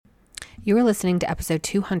You are listening to episode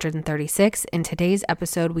 236. In today's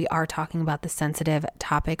episode, we are talking about the sensitive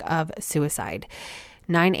topic of suicide.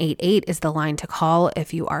 988 is the line to call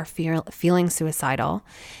if you are feeling suicidal.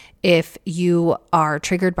 If you are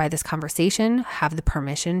triggered by this conversation, have the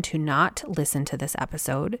permission to not listen to this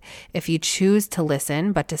episode. If you choose to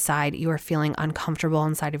listen but decide you are feeling uncomfortable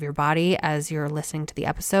inside of your body as you're listening to the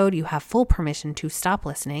episode, you have full permission to stop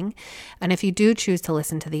listening. And if you do choose to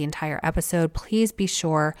listen to the entire episode, please be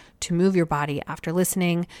sure to move your body after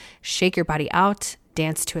listening, shake your body out,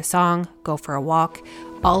 dance to a song, go for a walk.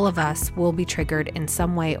 All of us will be triggered in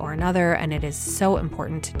some way or another, and it is so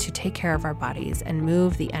important to take care of our bodies and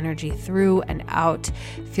move the energy through and out.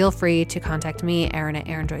 Feel free to contact me, Erin at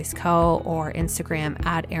Erin Joyce Co, or Instagram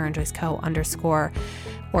at Erin Joyce Co _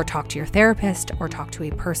 or talk to your therapist or talk to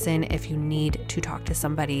a person if you need to talk to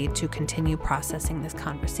somebody to continue processing this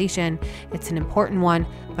conversation. It's an important one,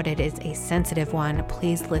 but it is a sensitive one.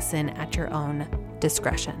 Please listen at your own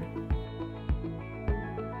discretion.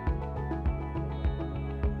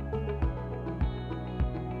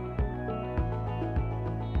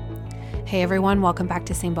 Hey everyone, welcome back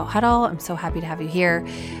to Same Boat Huddle. I'm so happy to have you here.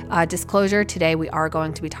 Disclosure, today we are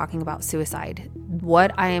going to be talking about suicide.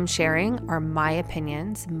 What I am sharing are my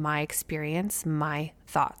opinions, my experience, my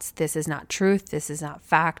thoughts. This is not truth. This is not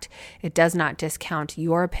fact. It does not discount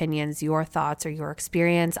your opinions, your thoughts, or your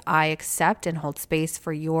experience. I accept and hold space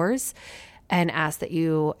for yours and ask that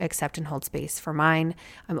you accept and hold space for mine.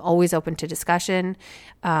 I'm always open to discussion.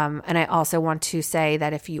 And I also want to say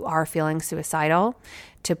that if you are feeling suicidal,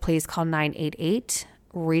 to please call 988,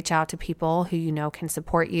 reach out to people who you know can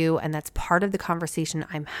support you. And that's part of the conversation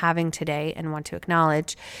I'm having today and want to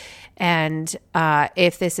acknowledge. And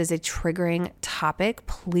if this is a triggering topic,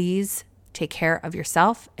 please take care of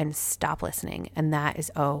yourself and stop listening. And that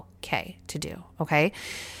is okay to do, okay?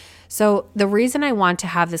 So the reason I want to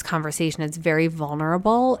have this conversation, it's very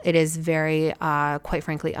vulnerable. It is very, quite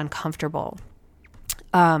frankly, uncomfortable.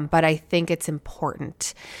 But I think it's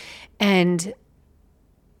important. And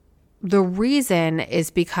the reason is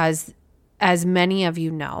because, as many of you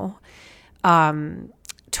know,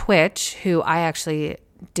 Twitch, who I actually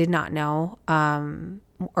did not know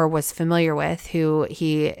or was familiar with, who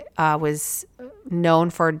he was known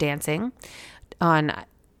for dancing on,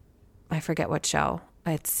 I forget what show.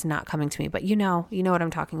 It's not coming to me, but you know what I'm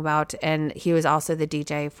talking about. And he was also the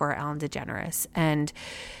DJ for Ellen DeGeneres and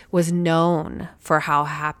was known for how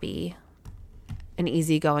happy and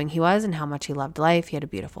easygoing he was and how much he loved life. He had a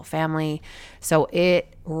beautiful family. So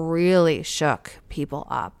it really shook people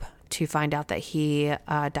up to find out that he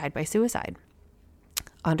died by suicide,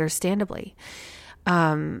 understandably.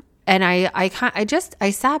 And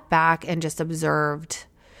I sat back and just observed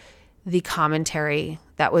the commentary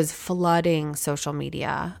that was flooding social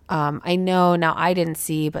media. I know now I didn't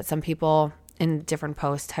see, but some people in different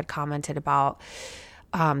posts had commented about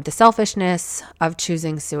the selfishness of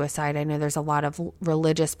choosing suicide. I know there's a lot of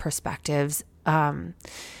religious perspectives.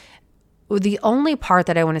 The only part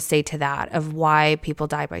that I want to say to that of why people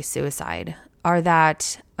die by suicide are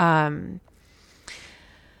that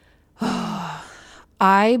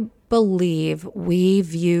I believe we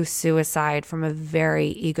view suicide from a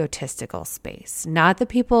very egotistical space. Not the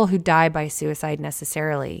people who die by suicide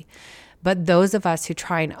necessarily, but those of us who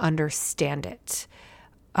try and understand it,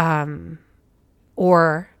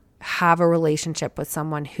 or have a relationship with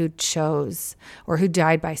someone who chose or who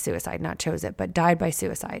died by suicide, not chose it, but died by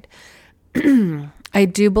suicide. I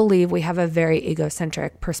do believe we have a very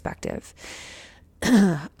egocentric perspective.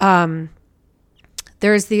 There's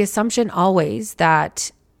the assumption always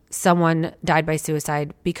that someone died by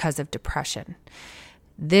suicide because of depression.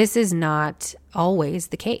 This is not always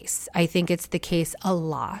the case. I think it's the case a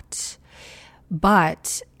lot.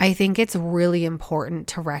 But I think it's really important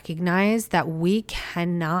to recognize that we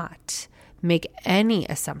cannot make any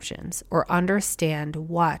assumptions or understand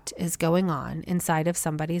what is going on inside of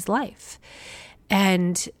somebody's life.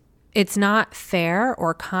 And it's not fair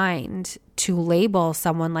or kind to label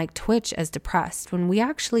someone like Twitch as depressed when we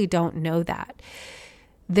actually don't know that.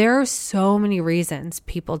 There are so many reasons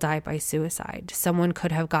people die by suicide. Someone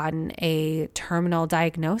could have gotten a terminal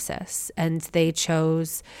diagnosis and they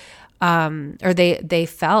chose, or they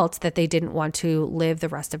felt that they didn't want to live the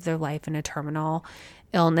rest of their life in a terminal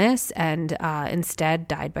illness and instead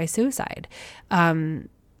died by suicide.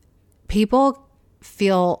 People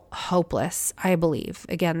feel hopeless, I believe.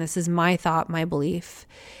 Again, this is my thought, my belief.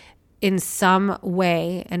 In some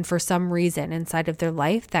way and for some reason inside of their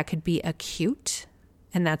life that could be acute,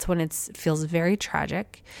 and that's when it feels very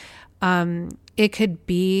tragic. It could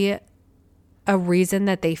be a reason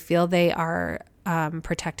that they feel they are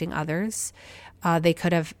protecting others. They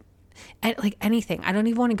could have, like anything. I don't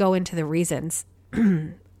even want to go into the reasons.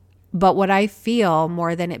 But what I feel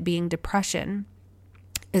more than it being depression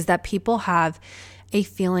is that people have a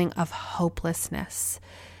feeling of hopelessness.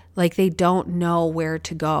 Like they don't know where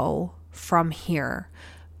to go from here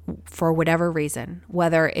for whatever reason,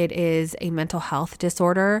 whether it is a mental health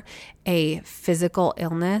disorder, a physical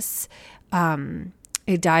illness,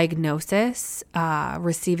 a diagnosis,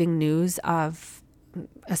 receiving news of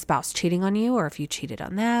a spouse cheating on you, or if you cheated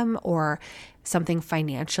on them, or something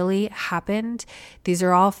financially happened. These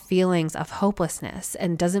are all feelings of hopelessness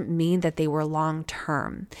and doesn't mean that they were long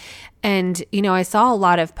term. And, I saw a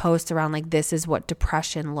lot of posts around like, this is what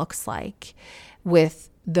depression looks like with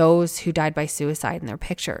those who died by suicide in their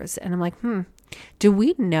pictures. And I'm like, do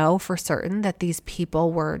we know for certain that these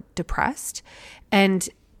people were depressed? And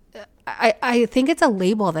I think it's a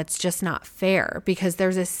label that's just not fair, because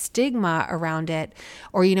there's a stigma around it.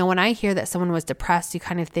 Or, when I hear that someone was depressed, you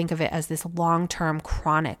kind of think of it as this long-term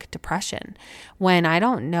chronic depression, when I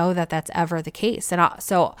don't know that that's ever the case. And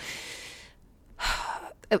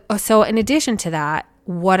so in addition to that,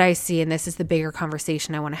 what I see, and this is the bigger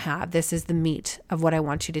conversation I want to have, this is the meat of what I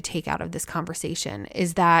want you to take out of this conversation,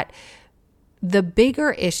 is that the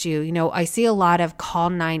bigger issue, I see a lot of call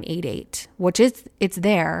 988, which it's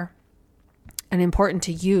there and important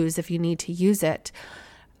to use if you need to use it.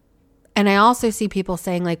 And I also see people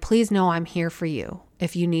saying like, please know I'm here for you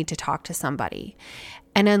if you need to talk to somebody.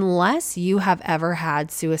 And unless you have ever had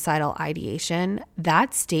suicidal ideation,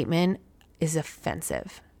 that statement is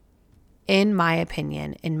offensive, in my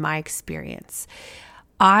opinion, in my experience.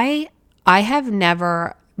 I have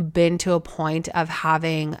never been to a point of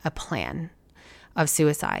having a plan of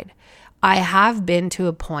suicide. I have been to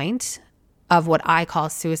a point of what I call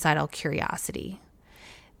suicidal curiosity,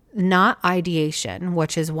 not ideation,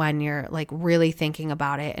 which is when you're like really thinking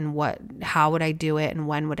about it and how would I do it and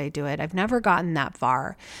when would I do it? I've never gotten that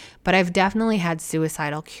far, but I've definitely had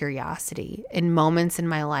suicidal curiosity in moments in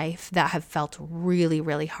my life that have felt really,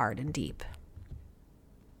 really hard and deep.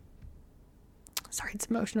 Sorry, it's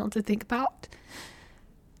emotional to think about.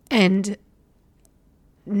 And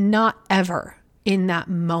not ever in that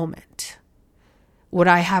moment would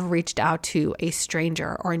I have reached out to a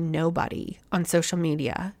stranger or nobody on social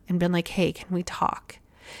media and been like, hey, can we talk?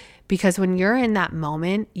 Because when you're in that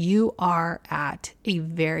moment, you are at a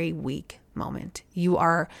very weak moment. You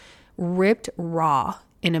are ripped raw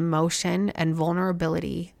in emotion and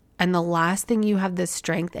vulnerability. And the last thing you have the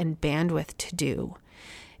strength and bandwidth to do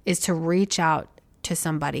is to reach out to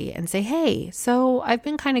somebody and say, hey, so I've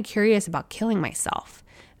been kind of curious about killing myself.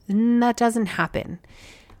 And that doesn't happen.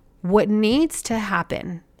 What needs to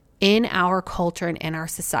happen in our culture and in our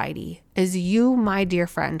society is you, my dear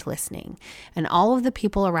friend listening, and all of the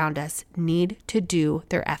people around us need to do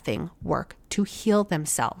their effing work to heal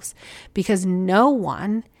themselves, because no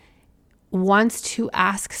one wants to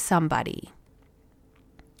ask somebody,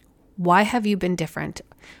 why have you been different?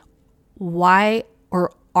 Why,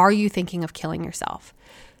 or are you thinking of killing yourself?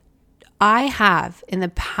 I have, in the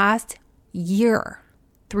past year,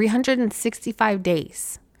 365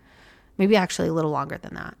 days, maybe actually a little longer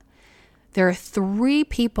than that, there are 3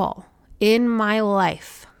 people in my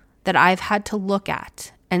life that I've had to look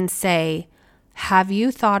at and say, have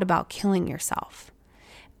you thought about killing yourself?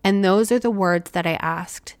 And those are the words that I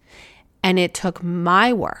asked. And it took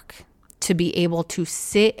my work to be able to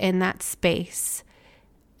sit in that space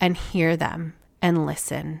and hear them and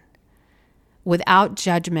listen without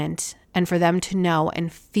judgment, and for them to know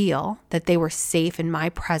and feel that they were safe in my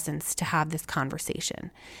presence to have this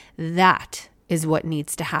conversation. That is what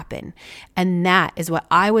needs to happen. And that is what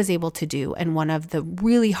I was able to do in one of the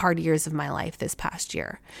really hard years of my life this past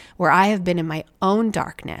year, where I have been in my own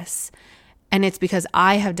darkness. And it's because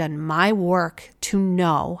I have done my work to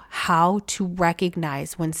know how to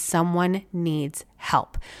recognize when someone needs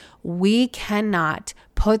help. We cannot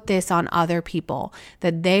put this on other people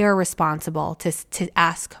that they are responsible to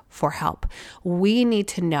ask for help. We need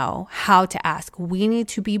to know how to ask. We need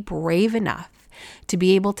to be brave enough to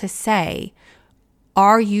be able to say,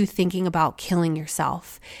 are you thinking about killing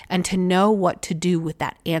yourself? And to know what to do with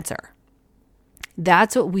that answer.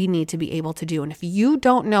 That's what we need to be able to do. And if you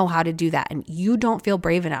don't know how to do that and you don't feel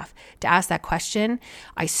brave enough to ask that question,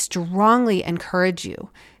 I strongly encourage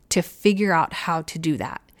you to figure out how to do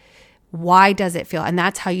that. Why does it feel? And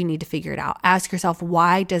that's how you need to figure it out. Ask yourself,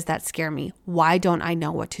 why does that scare me? Why don't I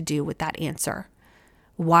know what to do with that answer?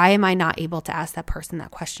 Why am I not able to ask that person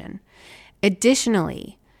that question?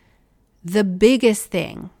 Additionally, the biggest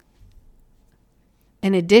thing,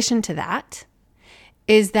 in addition to that,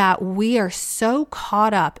 is that we are so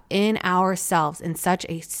caught up in ourselves in such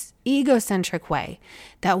egocentric way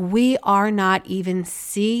that we are not even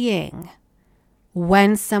seeing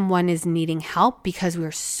when someone is needing help because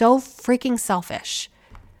we're so freaking selfish,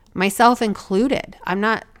 myself included. I'm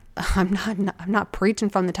not preaching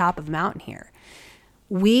from the top of the mountain here.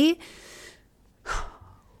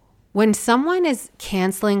 When someone is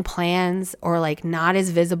canceling plans or like not as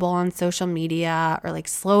visible on social media or like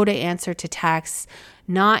slow to answer to texts,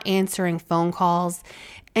 not answering phone calls,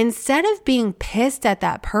 instead of being pissed at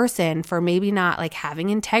that person for maybe not like having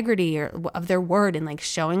integrity or of their word and like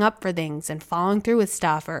showing up for things and following through with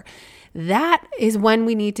stuff, or that is when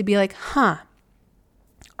we need to be like, are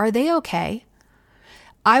they okay?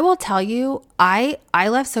 I will tell you, I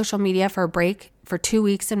left social media for a break for 2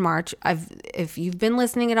 weeks in March. If you've been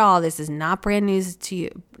listening at all, this is not brand news to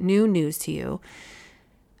you, new news to you.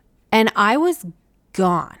 And I was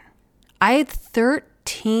gone. I had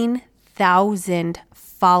 13,000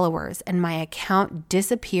 followers and my account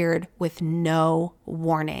disappeared with no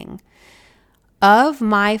warning. Of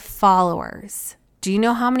my followers, do you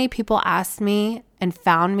know how many people asked me and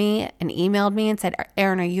found me and emailed me and said,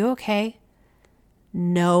 Erin, are you okay?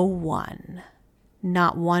 No one.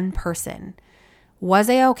 Not one person. Was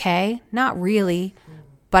I okay? Not really.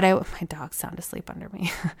 But my dog's sound asleep under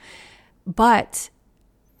me. But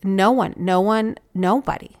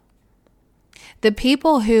nobody. The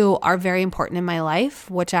people who are very important in my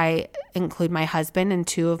life, which I include my husband and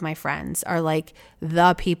 2 of my friends, are like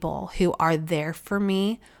the people who are there for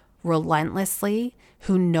me relentlessly,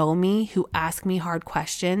 who know me, who ask me hard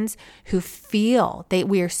questions, who feel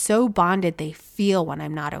we are so bonded, they feel when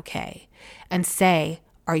I'm not okay and say,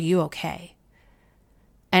 are you okay?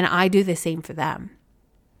 And I do the same for them.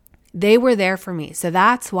 They were there for me. So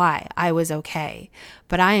that's why I was okay.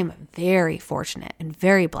 But I am very fortunate and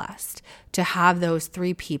very blessed to have those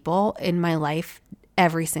 3 people in my life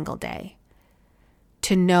every single day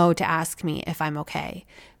to know to ask me if I'm okay.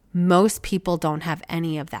 Most people don't have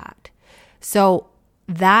any of that. So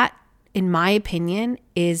that, in my opinion,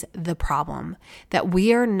 is the problem that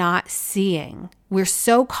we are not seeing. We're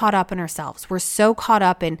so caught up in ourselves. We're so caught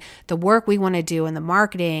up in the work we want to do and the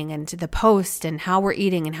marketing and the post and how we're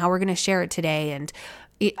eating and how we're going to share it today and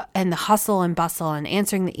the hustle and bustle and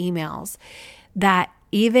answering the emails, that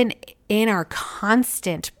even in our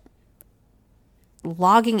constant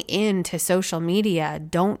logging into social media,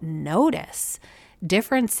 don't notice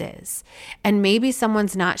differences. And maybe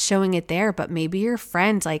someone's not showing it there, but maybe your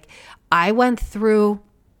friend, like I went through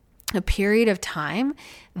a period of time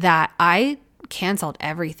that I canceled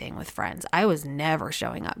everything with friends. I was never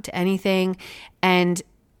showing up to anything. And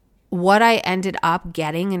what I ended up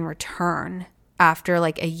getting in return after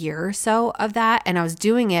like a year or so of that, and I was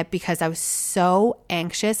doing it because I was so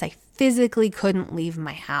anxious, I physically couldn't leave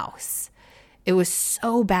my house. It was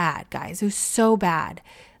so bad, guys. It was so bad.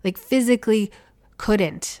 Like physically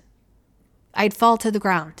couldn't. I'd fall to the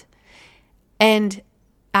ground. And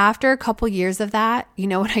after a couple years of that, you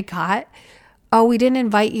know what I got? Oh, we didn't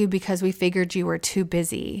invite you because we figured you were too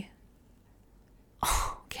busy.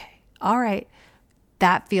 Oh, okay. All right.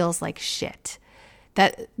 That feels like shit.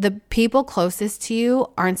 That the people closest to you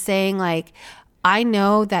aren't saying like, I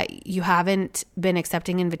know that you haven't been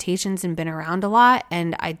accepting invitations and been around a lot,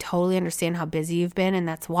 and I totally understand how busy you've been, and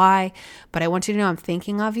that's why, but I want you to know I'm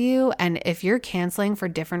thinking of you, and if you're canceling for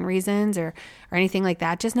different reasons or anything like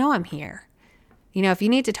that, just know I'm here. You know, if you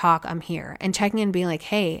need to talk, I'm here. And checking in and being like,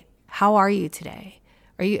 hey, how are you today?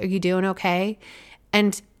 Are you doing okay?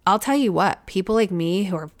 And I'll tell you what, people like me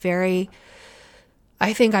who are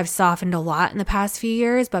I think I've softened a lot in the past few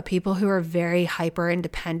years, but people who are very hyper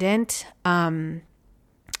independent and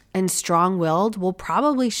strong-willed will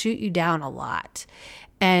probably shoot you down a lot.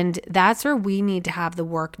 And that's where we need to have the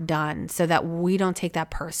work done so that we don't take that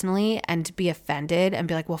personally and be offended and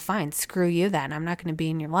be like, well, fine, screw you then. I'm not going to be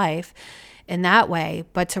in your life in that way.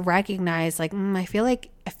 But to recognize like, I feel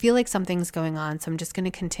like something's going on. So I'm just going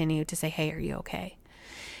to continue to say, hey, are you okay?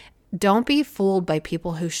 Don't be fooled by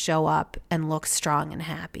people who show up and look strong and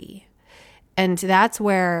happy. And that's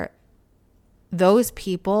where those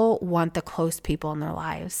people want the close people in their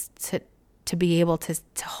lives to be able to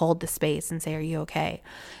hold the space and say, are you okay?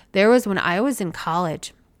 There was when I was in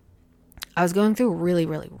college, I was going through a really,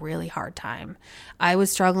 really, really hard time. I was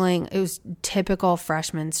struggling. It was typical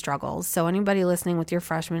freshman struggles. So anybody listening with your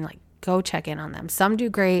freshmen, like go check in on them. Some do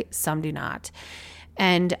great, some do not.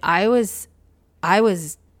 And I was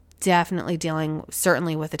definitely dealing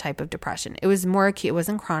certainly with a type of depression. It was more acute. It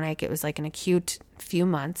wasn't chronic. It was like an acute few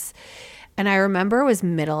months. And I remember it was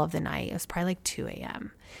middle of the night. It was probably like 2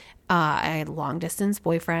 a.m. I had a long distance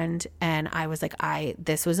boyfriend, and I was like,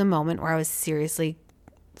 this was a moment where I was seriously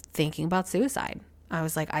thinking about suicide. I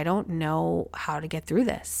was like, I don't know how to get through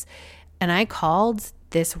this. And I called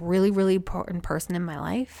this really, really important person in my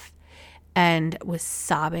life and was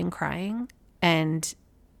sobbing, crying, and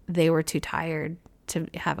they were too tired to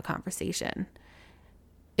have a conversation.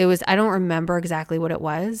 I don't remember exactly what it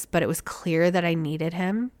was, but it was clear that I needed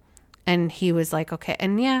him. And he was like, okay.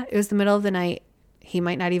 And yeah, it was the middle of the night. He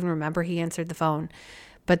might not even remember he answered the phone.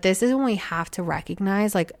 But this is when we have to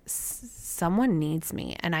recognize, like, someone needs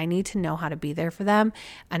me and I need to know how to be there for them.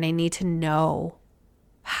 And I need to know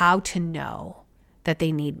how to know that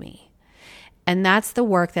they need me. And that's the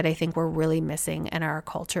work that I think we're really missing in our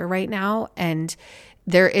culture right now. And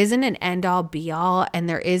there isn't an end all be all, and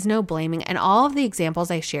there is no blaming. And all of the examples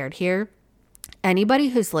I shared here, anybody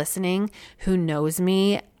who's listening who knows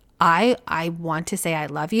me, I want to say I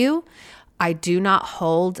love you. I do not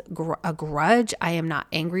hold a grudge. I am not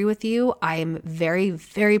angry with you. I am very,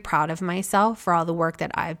 very proud of myself for all the work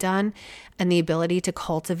that I've done and the ability to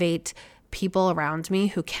cultivate people around me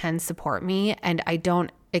who can support me. And I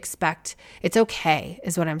don't expect, it's okay,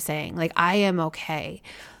 is what I'm saying. Like, I am okay.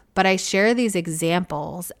 But I share these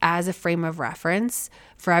examples as a frame of reference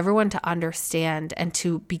for everyone to understand and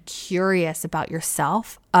to be curious about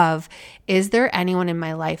yourself of, is there anyone in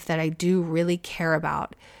my life that I do really care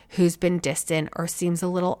about who's been distant or seems a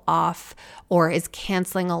little off or is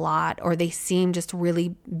canceling a lot, or they seem just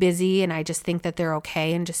really busy and I just think that they're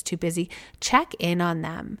okay and just too busy? Check in on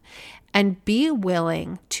them and be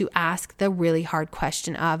willing to ask the really hard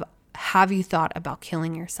question of, have you thought about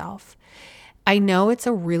killing yourself? I know it's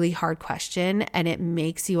a really hard question and it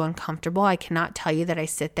makes you uncomfortable. I cannot tell you that I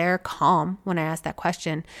sit there calm when I ask that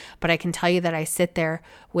question, but I can tell you that I sit there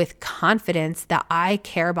with confidence that I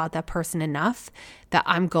care about that person enough that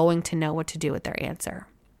I'm going to know what to do with their answer.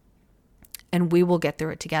 And we will get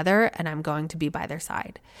through it together, and I'm going to be by their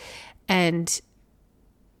side. And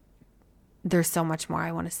there's so much more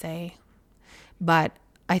I want to say, but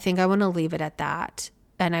I think I want to leave it at that.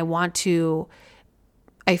 And I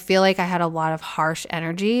feel like I had a lot of harsh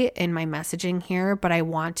energy in my messaging here, but I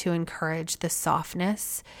want to encourage the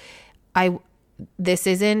softness. This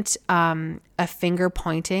isn't a finger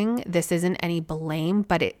pointing. This isn't any blame,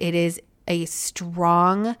 but it is a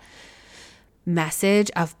strong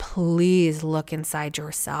message of, please look inside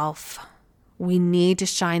yourself. We need to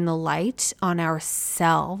shine the light on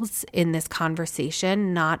ourselves in this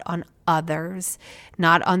conversation, not on others,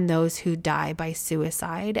 not on those who die by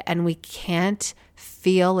suicide. And we can't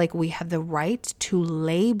feel like we have the right to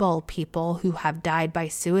label people who have died by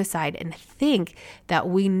suicide and think that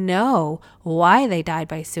we know why they died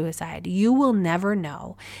by suicide. You will never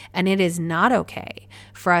know. And it is not okay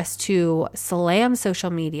for us to slam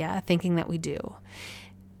social media thinking that we do.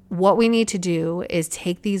 What we need to do is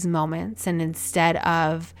take these moments and, instead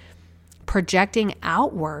of projecting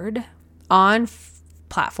outward on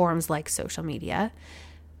platforms like social media,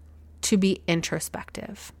 to be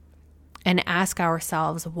introspective and ask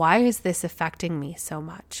ourselves, why is this affecting me so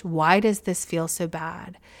much? Why does this feel so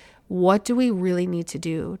bad? What do we really need to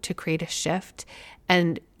do to create a shift?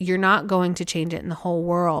 And you're not going to change it in the whole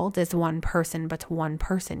world as one person, but to one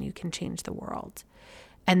person you can change the world.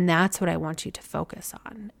 And that's what I want you to focus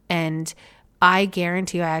on. And I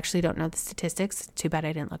guarantee you, I actually don't know the statistics. Too bad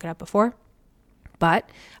I didn't look it up before. But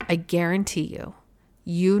I guarantee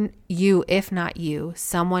you, if not you,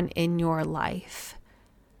 someone in your life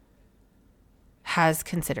has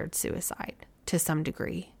considered suicide to some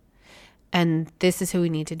degree. And this is who we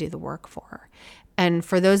need to do the work for. And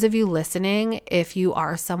for those of you listening, if you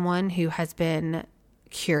are someone who has been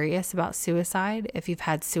curious about suicide, if you've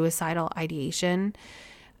had suicidal ideation,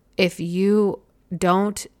 if you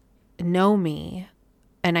don't know me,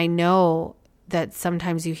 and I know that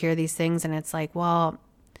sometimes you hear these things and it's like, well,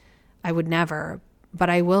 I would never, but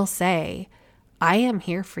I will say, I am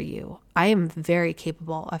here for you. I am very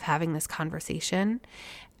capable of having this conversation,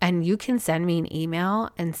 and you can send me an email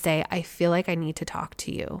and say, I feel like I need to talk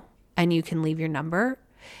to you. And you can leave your number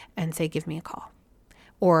and say, give me a call,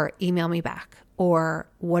 or email me back, or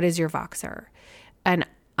what is your Voxer? And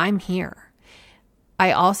I'm here.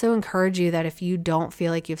 I also encourage you that if you don't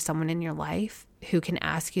feel like you have someone in your life who can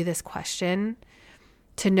ask you this question,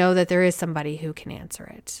 to know that there is somebody who can answer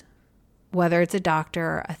it. Whether it's a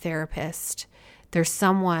doctor, a therapist, there's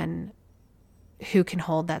someone who can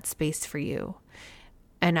hold that space for you.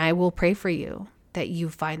 And I will pray for you that you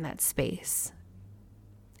find that space.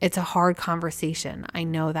 It's a hard conversation. I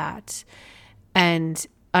know that. And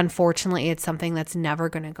unfortunately, it's something that's never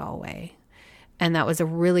going to go away. And that was a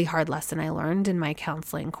really hard lesson I learned in my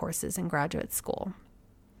counseling courses in graduate school.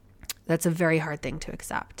 That's a very hard thing to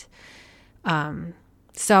accept.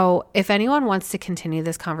 So if anyone wants to continue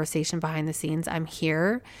this conversation behind the scenes, I'm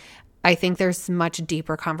here. I think there's much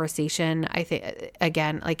deeper conversation. I think,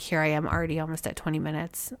 again, like here I am already almost at 20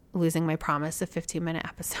 minutes, losing my promise of 15-minute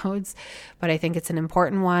episodes, but I think it's an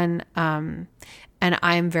important one. And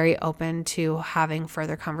I'm very open to having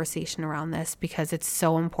further conversation around this because it's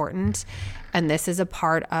so important. And this is a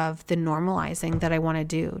part of the normalizing that I want to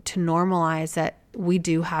do, to normalize that we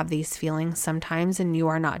do have these feelings sometimes and you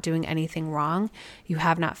are not doing anything wrong. You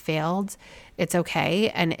have not failed. It's okay.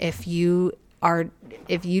 And if you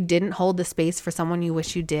didn't hold the space for someone you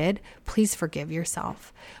wish you did, please forgive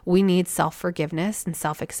yourself. We need self-forgiveness and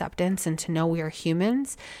self-acceptance and to know we are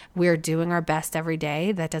humans. We are doing our best every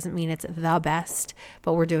day. That doesn't mean it's the best,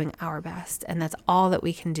 but we're doing our best. And that's all that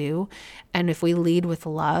we can do. And if we lead with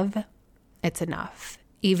love, it's enough.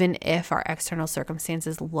 Even if our external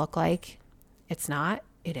circumstances look like it's not,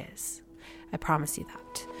 it is. I promise you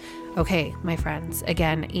that. Okay, my friends,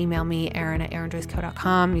 again, email me,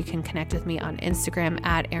 Erin@erinjoyceco.com. You can connect with me on Instagram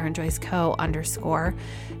 @ErinJoyceCo_.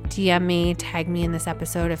 DM me, tag me in this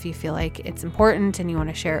episode if you feel like it's important and you want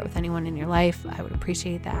to share it with anyone in your life. I would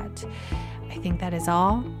appreciate that. I think that is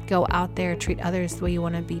all. Go out there, treat others the way you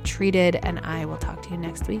want to be treated, and I will talk to you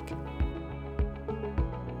next week.